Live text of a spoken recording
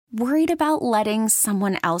Worried about letting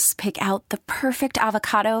someone else pick out the perfect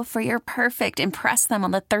avocado for your perfect impress them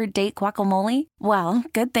on the third date guacamole? Well,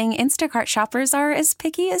 good thing Instacart shoppers are as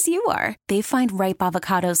picky as you are. They find ripe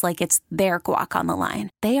avocados like it's their guac on the line.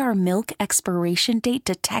 They are milk expiration date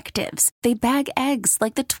detectives. They bag eggs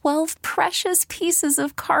like the 12 precious pieces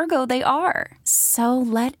of cargo they are. So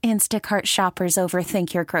let Instacart shoppers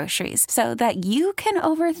overthink your groceries so that you can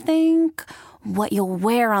overthink what you'll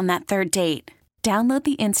wear on that third date. Download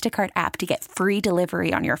the Instacart app to get free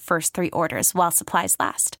delivery on your first 3 orders while supplies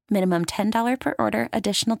last. Minimum $10 per order.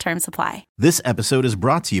 Additional terms apply. This episode is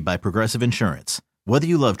brought to you by Progressive Insurance. Whether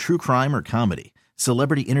you love true crime or comedy,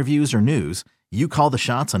 celebrity interviews or news, you call the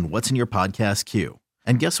shots on what's in your podcast queue.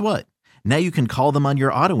 And guess what? Now you can call them on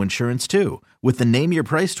your auto insurance too with the Name Your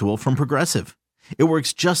Price tool from Progressive. It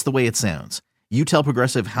works just the way it sounds. You tell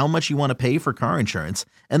Progressive how much you want to pay for car insurance,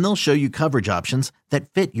 and they'll show you coverage options that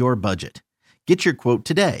fit your budget. Get your quote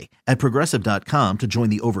today at Progressive.com to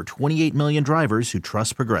join the over 28 million drivers who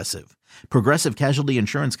trust Progressive. Progressive Casualty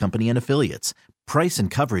Insurance Company and Affiliates. Price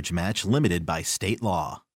and coverage match limited by state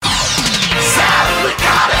law. Sal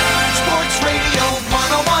Licata, Sports Radio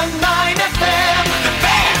 101.9 FM, The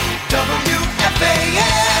Fan, WFAN.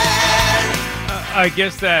 I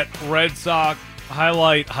guess that Red Sox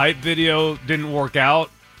highlight hype video didn't work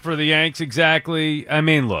out for the Yanks exactly. I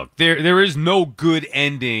mean, look, there is no good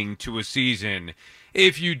ending to a season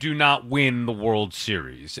if you do not win the World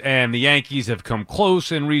Series. And the Yankees have come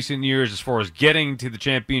close in recent years as far as getting to the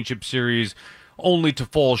championship series, only to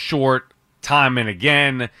fall short time and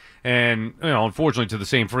again. And, unfortunately to the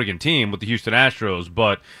same friggin' team with the Houston Astros.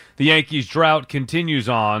 But the Yankees' drought continues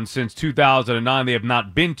on. Since 2009, they have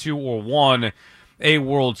not been to or won a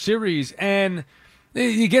World Series. And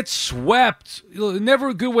you get swept. Never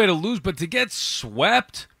a good way to lose, but to get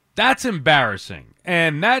swept, that's embarrassing.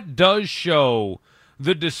 And that does show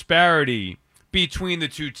the disparity between the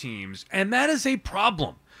two teams, and that is a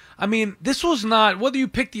problem. I mean, this was not, whether you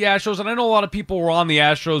pick the Astros, and I know a lot of people were on the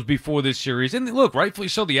Astros before this series, and look, rightfully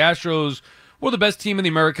so, the Astros were the best team in the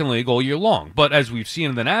American League all year long. But as we've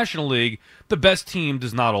seen in the National League, the best team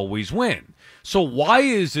does not always win. So why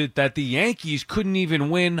is it that the Yankees couldn't even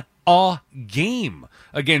win a game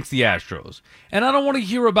against the Astros? And I don't want to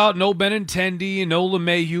hear about no Benintendi and no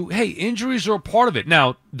LeMahieu. Hey, injuries are a part of it.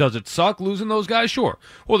 Now, does it suck losing those guys? Sure.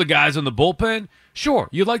 Or the guys in the bullpen? Sure.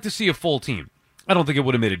 You'd like to see a full team. I don't think it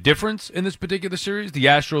would have made a difference in this particular series. The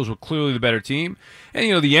Astros were clearly the better team.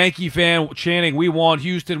 And, the Yankee fan chanting, we want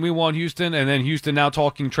Houston, and then Houston now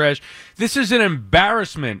talking trash. This is an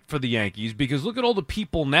embarrassment for the Yankees because look at all the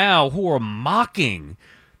people now who are mocking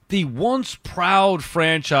the once proud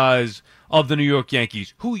franchise of the New York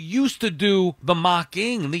Yankees, who used to do the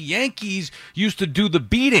mocking. The Yankees used to do the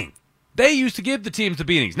beating. They used to give the teams the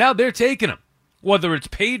beatings. Now they're taking them. Whether it's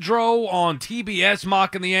Pedro on TBS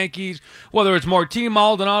mocking the Yankees, whether it's Martin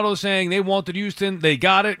Maldonado saying they wanted Houston, they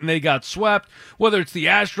got it, and they got swept, whether it's the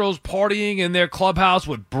Astros partying in their clubhouse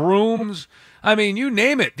with brooms. I mean, you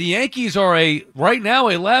name it. The Yankees are right now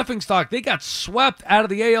a laughingstock. They got swept out of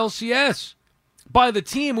the ALCS by the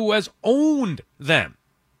team who has owned them.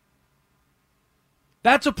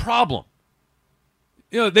 That's a problem.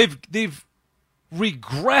 They've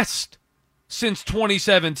regressed since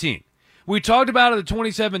 2017. We talked about it in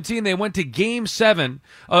 2017. They went to Game 7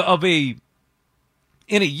 in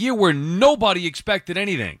a year where nobody expected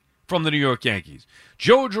anything from the New York Yankees.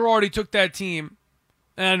 Joe Girardi took that team,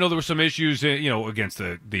 and I know there were some issues, against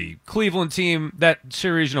the Cleveland team. That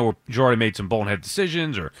series, where Girardi made some bonehead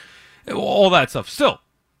decisions or all that stuff. Still,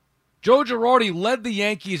 Joe Girardi led the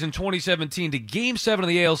Yankees in 2017 to Game 7 of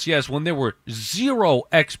the ALCS when there were zero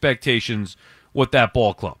expectations with that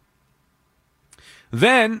ball club.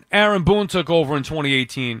 Then Aaron Boone took over in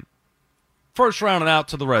 2018, first round and out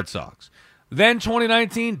to the Red Sox. Then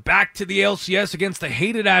 2019, back to the ALCS against the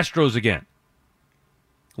hated Astros again.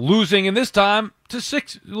 Losing in this time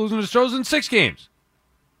losing to Astros in 6 games.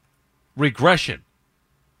 Regression.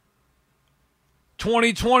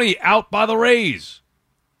 2020, out by the Rays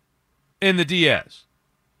in the DS.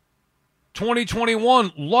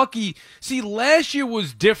 2021, lucky. See, last year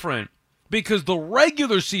was different because the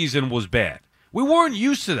regular season was bad. We weren't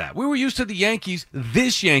used to that. We were used to the Yankees,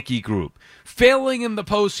 this Yankee group, failing in the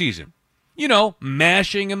postseason.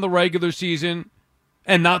 Mashing in the regular season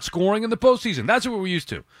and not scoring in the postseason. That's what we were used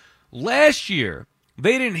to. Last year,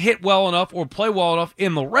 they didn't hit well enough or play well enough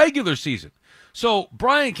in the regular season. So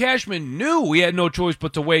Brian Cashman knew he had no choice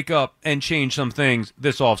but to wake up and change some things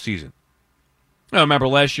this offseason. Now, remember,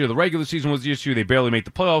 last year, the regular season was the issue. They barely make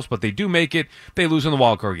the playoffs, but they do make it. They lose in the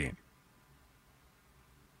wild card game.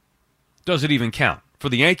 Does it even count? For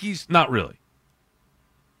the Yankees, not really.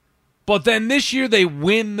 But then this year they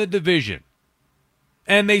win the division.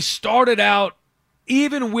 And they started out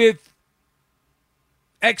even with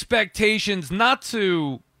expectations not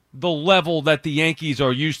to the level that the Yankees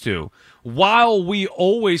are used to. While we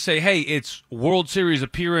always say, hey, it's World Series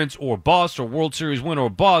appearance or bust or World Series win or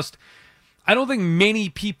bust, I don't think many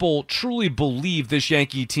people truly believe this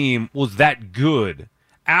Yankee team was that good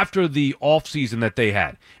after the offseason that they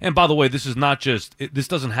had. And by the way, this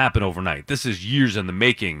doesn't happen overnight. This is years in the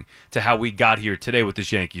making to how we got here today with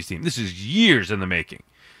this Yankees team. This is years in the making.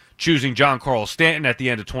 Choosing Giancarlo Stanton at the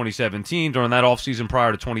end of 2017 during that offseason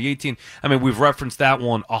prior to 2018. I mean, we've referenced that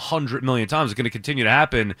one 100 million times. It's going to continue to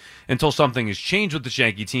happen until something has changed with this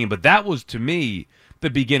Yankee team. But that was, to me,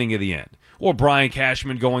 the beginning of the end. Or Brian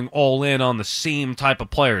Cashman going all in on the same type of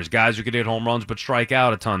players, guys who could hit home runs but strike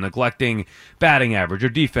out a ton, neglecting batting average or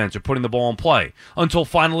defense or putting the ball in play, until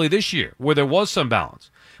finally this year, where there was some balance.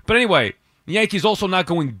 But anyway, the Yankees also not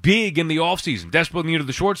going big in the offseason, desperately needed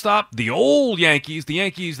the shortstop. The old Yankees, the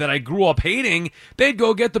Yankees that I grew up hating, they'd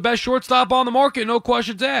go get the best shortstop on the market, no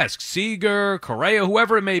questions asked. Seager, Correa,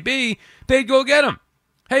 whoever it may be, they'd go get him.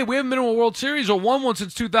 Hey, we haven't been in a World Series or won one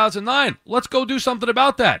since 2009. Let's go do something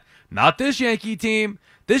about that. Not this Yankee team.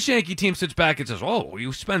 This Yankee team sits back and says, oh,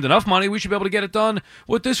 you spend enough money, we should be able to get it done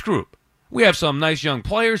with this group. We have some nice young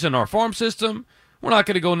players in our farm system. We're not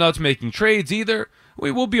going to go nuts making trades either.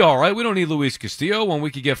 We will be all right. We don't need Luis Castillo when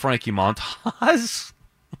we could get Frankie Montas.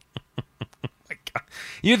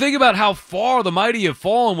 You think about how far the mighty have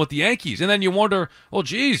fallen with the Yankees, and then you wonder, well,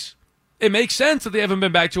 geez, it makes sense that they haven't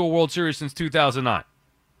been back to a World Series since 2009.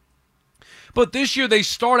 But this year they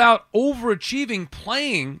start out overachieving,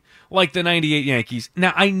 playing like the 98 Yankees.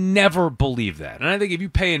 Now, I never believed that. And I think if you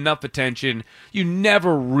pay enough attention, you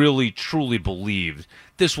never really truly believed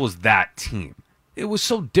this was that team. It was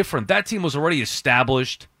so different. That team was already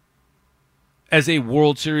established as a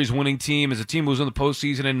World Series winning team, as a team who was in the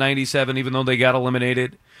postseason in 97, even though they got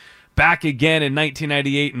eliminated. Back again in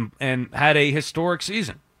 1998 and had a historic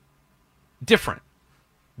season. Different.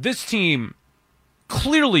 This team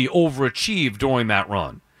clearly overachieved during that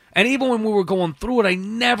run. And even when we were going through it, I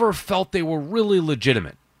never felt they were really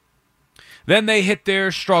legitimate. Then they hit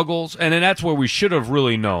their struggles, and then that's where we should have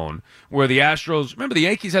really known, where the Astros, remember the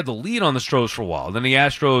Yankees had the lead on the Astros for a while. Then the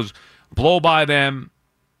Astros blow by them,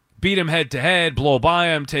 beat them head-to-head, blow by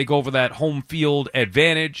them, take over that home field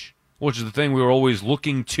advantage, which is the thing we were always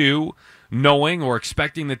looking to, knowing or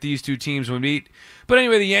expecting that these two teams would meet. But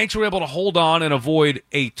anyway, the Yanks were able to hold on and avoid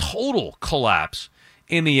a total collapse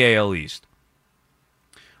in the AL East.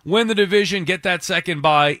 Win the division, get that second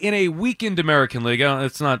bye in a weakened American League.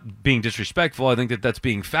 It's not being disrespectful. I think that that's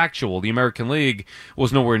being factual. The American League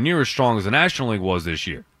was nowhere near as strong as the National League was this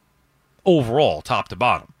year. Overall, top to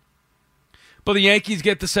bottom. But the Yankees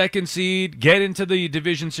get the second seed, get into the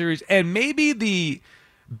division series, and maybe the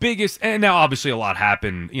biggest, and now obviously a lot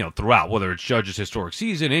happened, throughout, whether it's Judge's historic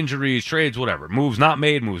season, injuries, trades, whatever. Moves not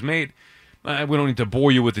made, moves made. We don't need to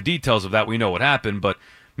bore you with the details of that. We know what happened, but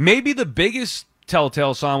maybe the biggest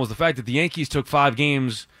telltale sign was the fact that the Yankees took 5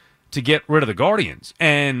 games to get rid of the Guardians,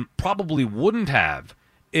 and probably wouldn't have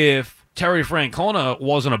if Terry Francona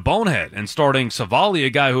wasn't a bonehead and starting Savali, a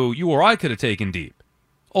guy who you or I could have taken deep.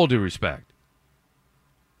 All due respect.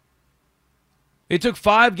 It took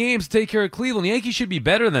 5 games to take care of Cleveland. The Yankees should be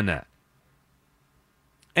better than that.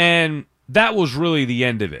 And that was really the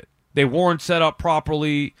end of it. They weren't set up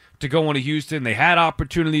properly to go into Houston. They had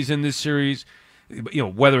opportunities in this series.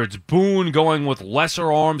 Whether it's Boone going with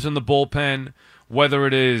lesser arms in the bullpen, whether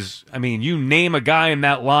it is, you name a guy in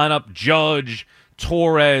that lineup, Judge,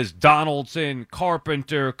 Torres, Donaldson,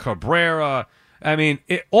 Carpenter, Cabrera,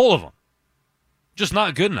 all of them. Just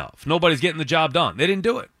not good enough. Nobody's getting the job done. They didn't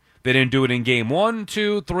do it. They didn't do it in game 1,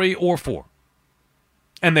 2, 3, or 4.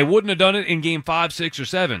 And they wouldn't have done it in game 5, 6, or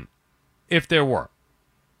 7 if there were.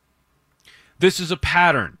 This is a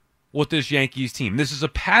pattern with this Yankees team. This is a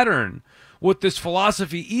pattern with this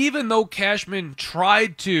philosophy, even though Cashman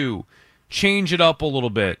tried to change it up a little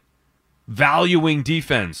bit, valuing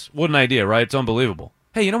defense. What an idea, right? It's unbelievable.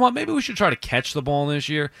 Hey, you know what? Maybe we should try to catch the ball this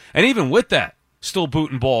year. And even with that, still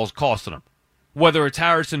booting balls costing them. Whether it's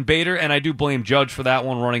Harrison Bader, and I do blame Judge for that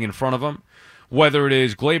one running in front of him, whether it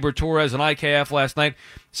is Gleyber Torres and IKF last night.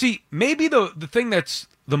 See, maybe the thing that's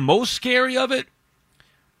the most scary of it,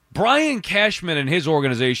 Brian Cashman and his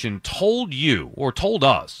organization told you, or told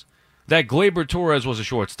us, that Gleyber Torres was a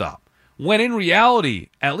shortstop, when in reality,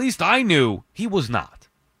 at least I knew, he was not.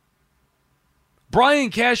 Brian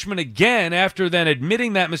Cashman, again, after then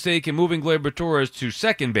admitting that mistake and moving Gleyber Torres to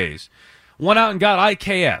second base, went out and got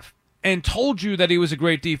IKF and told you that he was a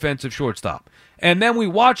great defensive shortstop. And then we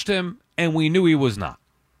watched him, and we knew he was not.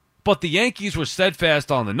 But the Yankees were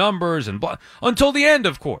steadfast on the numbers and until the end,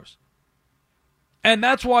 of course. And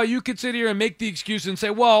that's why you could sit here and make the excuse and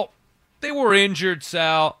say, well, they were injured,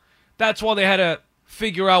 Sal. That's why they had to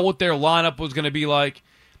figure out what their lineup was going to be like.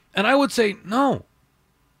 And I would say, no.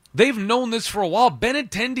 They've known this for a while.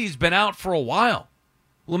 Benintendi's been out for a while.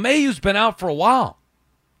 LeMahieu's been out for a while.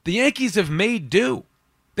 The Yankees have made do.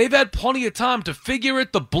 They've had plenty of time to figure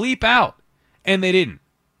it the bleep out, and they didn't.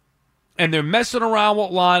 And they're messing around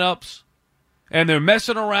with lineups, and they're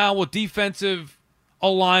messing around with defensive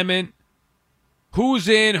alignment, who's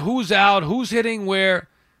in, who's out, who's hitting where.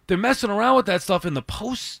 They're messing around with that stuff in the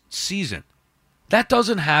postseason. That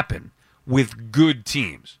doesn't happen with good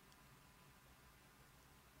teams.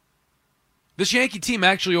 This Yankee team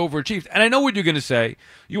actually overachieved. And I know what you're going to say.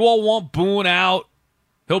 You all want Boone out.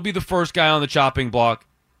 He'll be the first guy on the chopping block.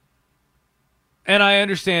 And I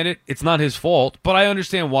understand it. It's not his fault, but I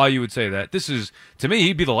understand why you would say that. This is, to me,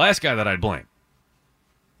 he'd be the last guy that I'd blame.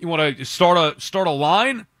 You want to start a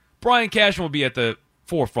line? Brian Cashman will be at the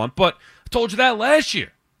forefront, but I told you that last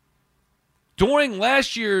year. During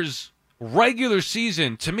last year's regular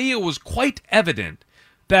season, to me, it was quite evident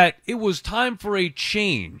that it was time for a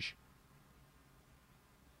change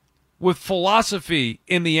with philosophy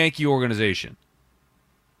in the Yankee organization.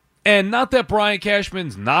 And not that Brian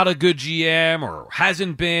Cashman's not a good GM or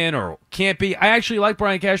hasn't been or can't be. I actually like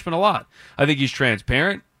Brian Cashman a lot. I think he's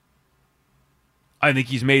transparent. I think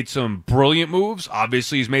he's made some brilliant moves.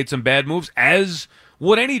 Obviously, he's made some bad moves, as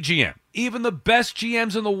would any GM. Even the best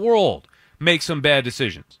GMs in the world make some bad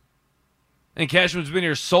decisions. And Cashman's been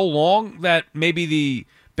here so long that maybe the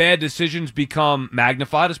bad decisions become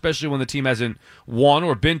magnified, especially when the team hasn't won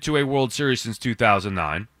or been to a World Series since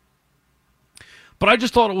 2009. But I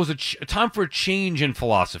just thought it was a time for a change in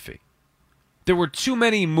philosophy. There were too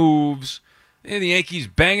many moves, and the Yankees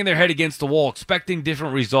banging their head against the wall, expecting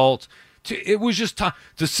different results. It was just time.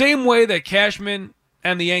 The same way that Cashman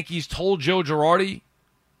and the Yankees told Joe Girardi,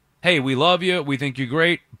 hey, we love you, we think you're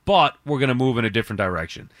great, but we're going to move in a different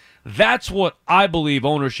direction. That's what I believe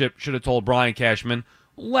ownership should have told Brian Cashman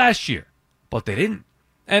last year, but they didn't.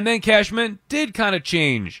 And then Cashman did kind of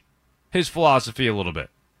change his philosophy a little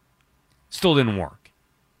bit. Still didn't work.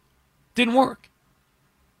 Didn't work.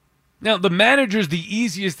 Now, the manager's the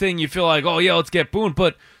easiest thing. You feel like, oh, yeah, let's get Boone.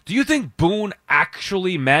 But do you think Boone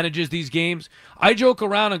actually manages these games? I joke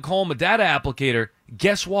around and call him a data applicator.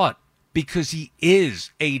 Guess what? Because he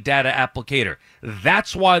is a data applicator.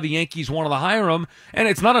 That's why the Yankees wanted to hire him. And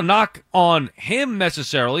it's not a knock on him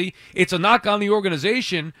necessarily. It's a knock on the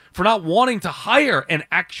organization for not wanting to hire an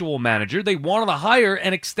actual manager. They wanted to hire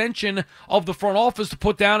an extension of the front office to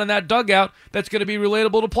put down in that dugout that's going to be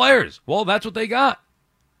relatable to players. Well, that's what they got.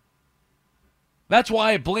 That's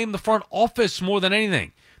why I blame the front office more than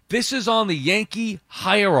anything. This is on the Yankee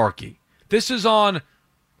hierarchy. This is on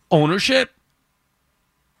ownership,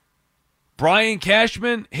 Brian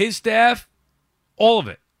Cashman, his staff, all of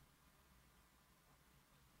it.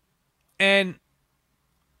 And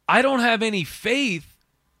I don't have any faith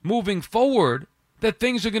moving forward that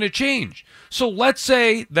things are going to change. So let's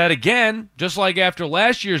say that again, just like after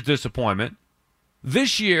last year's disappointment,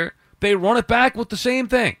 this year they run it back with the same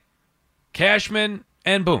thing. Cashman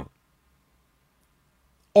and Boone.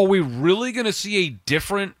 Are we really going to see a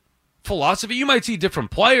different philosophy? You might see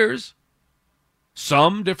different players.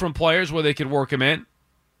 Some different players where they could work him in.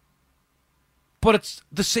 But it's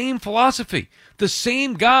the same philosophy. The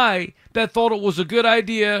same guy that thought it was a good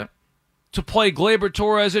idea to play Gleyber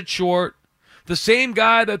Torres at short. The same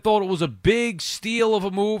guy that thought it was a big steal of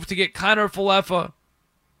a move to get Kiner Falefa.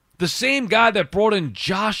 The same guy that brought in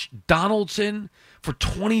Josh Donaldson for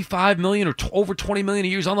 $25 million or over $20 million a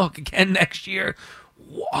year. He's on the hook again next year.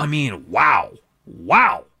 I mean, wow.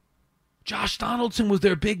 Wow. Josh Donaldson was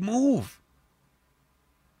their big move.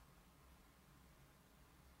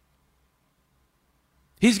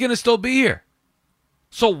 He's going to still be here.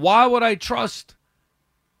 So why would I trust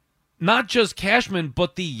not just Cashman,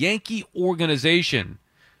 but the Yankee organization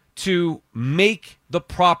to make the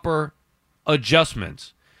proper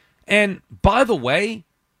adjustments? And by the way,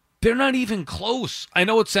 they're not even close. I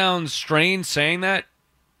know it sounds strange saying that,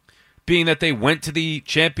 being that they went to the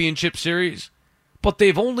championship series, but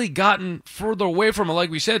they've only gotten further away from it.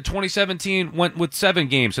 Like we said, 2017 went with 7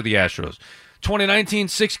 games to the Astros. 2019,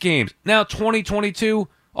 6 games. Now 2022,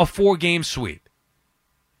 a 4-game sweep.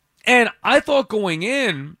 And I thought going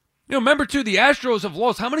in, remember too, the Astros have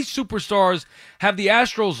lost. How many superstars have the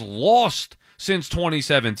Astros lost since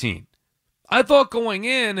 2017? I thought going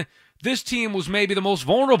in, this team was maybe the most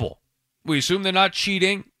vulnerable. We assume they're not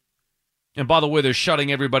cheating. And by the way, they're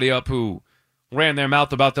shutting everybody up who ran their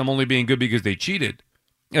mouth about them only being good because they cheated.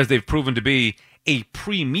 as they've proven to be a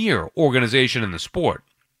premier organization in the sport.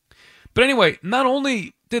 But anyway, not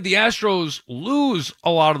only did the Astros lose a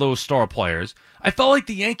lot of those star players, I felt like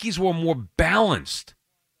the Yankees were more balanced.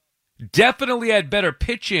 Definitely had better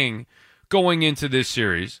pitching going into this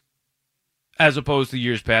series, as opposed to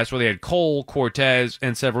years past where they had Cole, Cortez,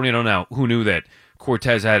 and Severino. Now, who knew that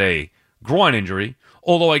Cortez had a groin injury?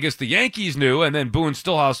 Although I guess the Yankees knew, and then Boone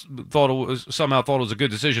Stillhouse somehow thought it was a good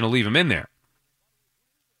decision to leave him in there.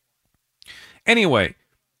 Anyway,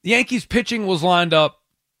 the Yankees pitching was lined up,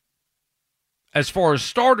 as far as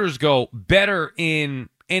starters go, better in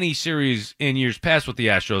any series in years past with the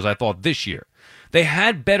Astros, I thought, this year. They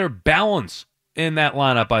had better balance in that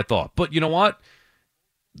lineup, I thought. But you know what?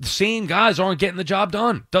 The same guys aren't getting the job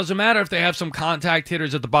done. Doesn't matter if they have some contact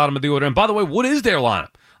hitters at the bottom of the order. And by the way, what is their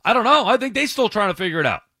lineup? I don't know. I think they're still trying to figure it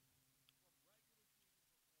out.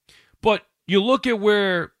 But you look at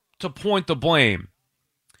where to point the blame.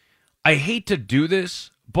 I hate to do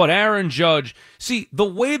this, but Aaron Judge, see, the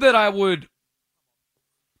way that I would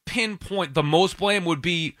pinpoint the most blame would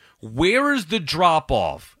be, where is the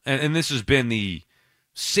drop-off? And this has been the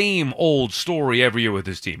same old story every year with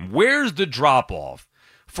this team. Where's the drop-off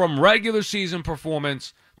from regular season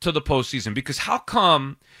performance to the postseason? Because how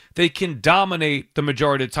come they can dominate the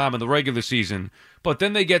majority of the time in the regular season, but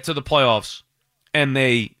then they get to the playoffs and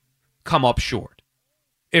they come up short,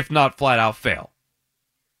 if not flat-out fail?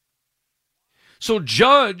 So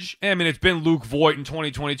Judge, I mean, it's been Luke Voigt in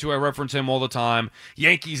 2022. I reference him all the time.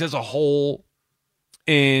 Yankees as a whole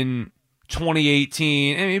in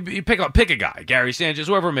 2018. I mean, you pick a guy, Gary Sanchez,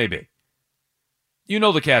 whoever it may be. You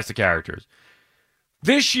know the cast of characters.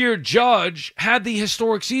 This year, Judge had the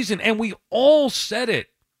historic season, and we all said it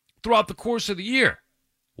throughout the course of the year.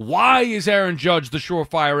 Why is Aaron Judge the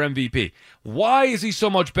surefire MVP? Why is he so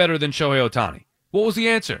much better than Shohei Ohtani? What was the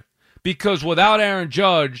answer? Because without Aaron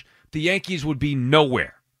Judge, the Yankees would be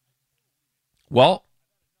nowhere. Well,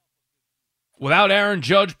 without Aaron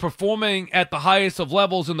Judge performing at the highest of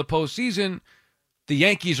levels in the postseason, the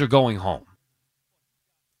Yankees are going home.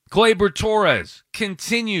 Gleyber Torres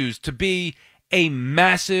continues to be a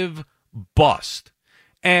massive bust.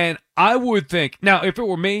 And I would think, now, if it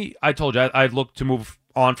were me, I told you, I'd look to move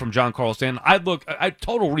on from Giancarlo Stanton. I'd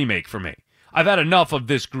total remake for me. I've had enough of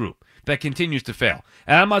this group that continues to fail.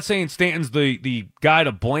 And I'm not saying Stanton's the guy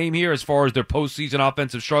to blame here as far as their postseason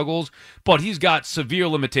offensive struggles, but he's got severe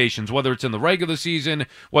limitations, whether it's in the regular season,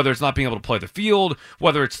 whether it's not being able to play the field,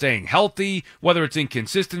 whether it's staying healthy, whether it's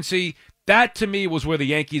inconsistency. That, to me, was where the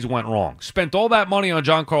Yankees went wrong. Spent all that money on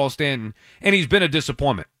Giancarlo Stanton, and he's been a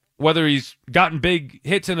disappointment, whether he's gotten big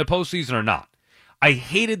hits in the postseason or not. I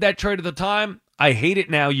hated that trade at the time. I hate it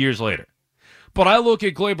now years later. But I look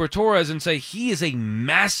at Gleyber Torres and say he is a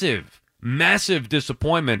massive, massive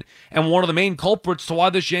disappointment and one of the main culprits to why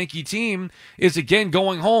this Yankee team is again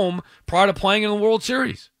going home prior to playing in the World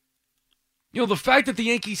Series. You know, the fact that the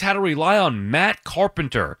Yankees had to rely on Matt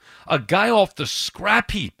Carpenter, a guy off the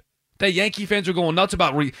scrap heap that Yankee fans are going nuts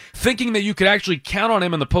about, thinking that you could actually count on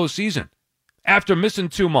him in the postseason after missing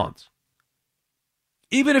 2 months.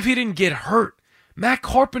 Even if he didn't get hurt, Matt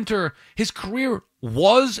Carpenter, his career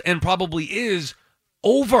was and probably is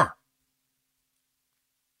over.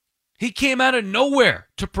 He came out of nowhere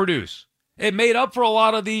to produce. It made up for a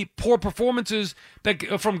lot of the poor performances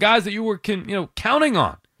that from guys that you were counting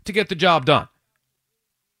on to get the job done.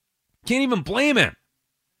 Can't even blame him.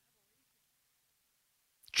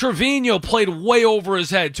 Trevino played way over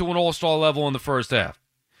his head to an all-star level in the first half.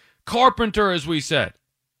 Carpenter, as we said.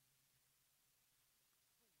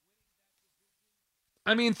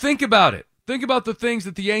 I mean, think about it. Think about the things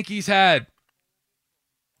that the Yankees had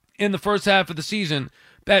in the first half of the season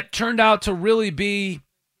that turned out to really be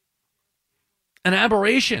an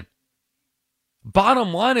aberration.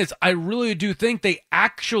 Bottom line is, I really do think they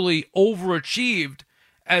actually overachieved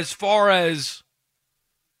as far as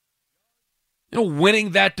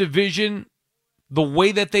winning that division the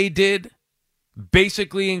way that they did,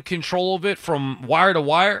 basically in control of it from wire to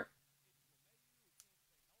wire.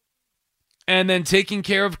 And then taking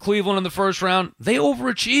care of Cleveland in the first round, they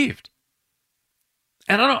overachieved.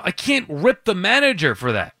 And I can't rip the manager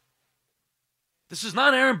for that. This is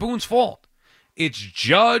not Aaron Boone's fault. It's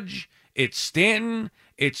Judge, it's Stanton,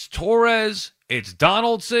 it's Torres, it's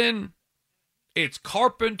Donaldson, it's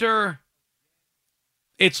Carpenter,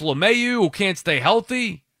 it's LeMahieu, who can't stay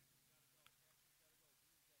healthy.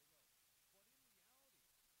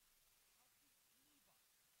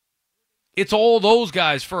 It's all those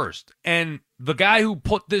guys first. And the guy who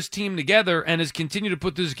put this team together and has continued to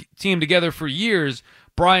put this team together for years,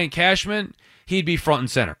 Brian Cashman, he'd be front and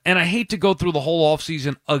center. And I hate to go through the whole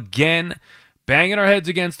offseason again, banging our heads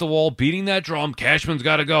against the wall, beating that drum. Cashman's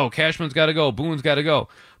got to go. Cashman's got to go. Boone's got to go.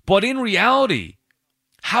 But in reality,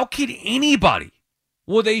 how could anybody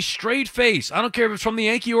with a straight face, I don't care if it's from the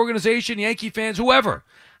Yankee organization, Yankee fans, whoever,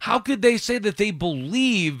 how could they say that they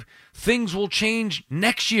believe things will change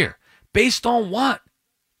next year? Based on what?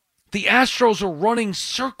 The Astros are running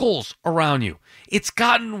circles around you. It's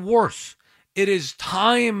gotten worse. It is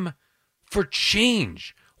time for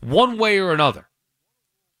change, one way or another.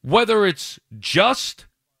 Whether it's just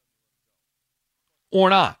or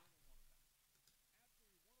not.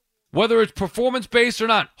 Whether it's performance-based or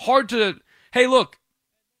not. Hard to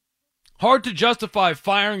justify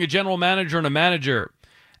firing a general manager and a manager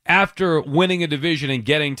after winning a division and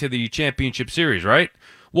getting to the championship series, right?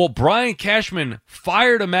 Well, Brian Cashman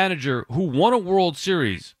fired a manager who won a World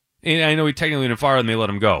Series. And I know he technically didn't fire them, they let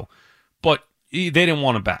him go. But they didn't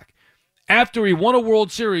want him back. After he won a World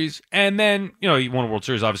Series, and then, he won a World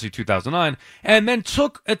Series, obviously, 2009, and then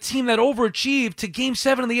took a team that overachieved to Game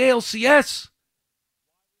 7 of the ALCS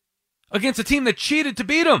against a team that cheated to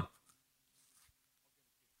beat him.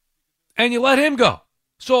 And you let him go.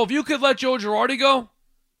 So if you could let Joe Girardi go,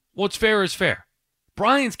 what's fair is fair.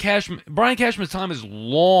 Brian Cashman's time is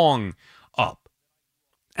long up.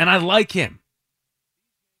 And I like him.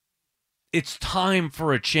 It's time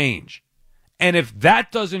for a change. And if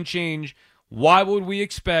that doesn't change, why would we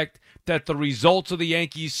expect that the results of the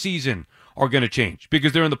Yankees season are going to change?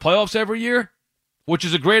 Because they're in the playoffs every year, which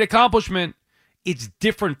is a great accomplishment. It's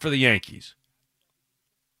different for the Yankees.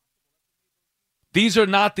 These are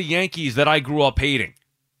not the Yankees that I grew up hating.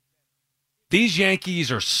 These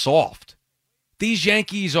Yankees are soft. These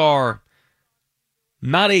Yankees are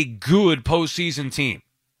not a good postseason team.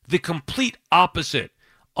 The complete opposite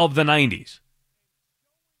of the 90s.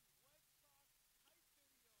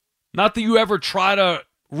 Not that you ever try to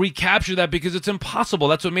recapture that because it's impossible.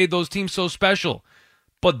 That's what made those teams so special.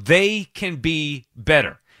 But they can be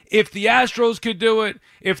better. If the Astros could do it,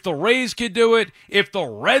 if the Rays could do it, if the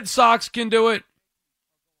Red Sox can do it,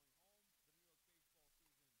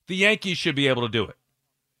 the Yankees should be able to do it.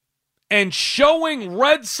 And showing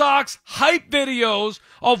Red Sox hype videos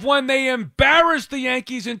of when they embarrassed the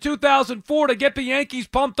Yankees in 2004 to get the Yankees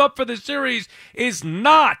pumped up for the series is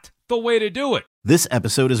not the way to do it. This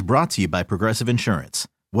episode is brought to you by Progressive Insurance.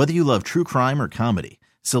 Whether you love true crime or comedy,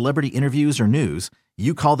 celebrity interviews or news,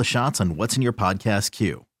 you call the shots on what's in your podcast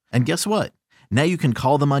queue. And guess what? Now you can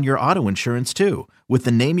call them on your auto insurance too with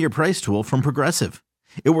the Name Your Price tool from Progressive.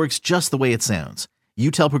 It works just the way it sounds. You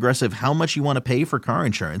tell Progressive how much you want to pay for car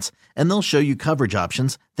insurance, and they'll show you coverage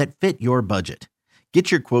options that fit your budget.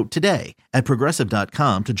 Get your quote today at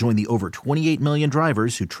Progressive.com to join the over 28 million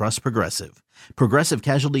drivers who trust Progressive. Progressive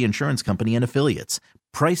Casualty Insurance Company and Affiliates.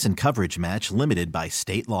 Price and coverage match limited by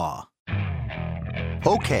state law.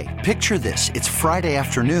 Okay, picture this. It's Friday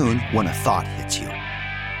afternoon when a thought hits you.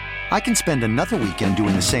 I can spend another weekend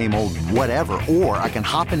doing the same old whatever, or I can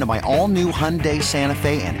hop into my all-new Hyundai Santa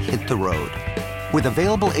Fe and hit the road. With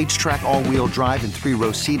available H-Track all-wheel drive and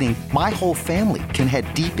 3-row seating, my whole family can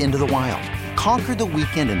head deep into the wild. Conquer the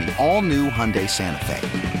weekend in the all-new Hyundai Santa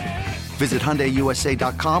Fe. Visit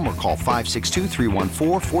HyundaiUSA.com or call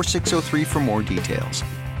 562-314-4603 for more details.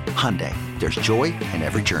 Hyundai, there's joy in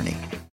every journey.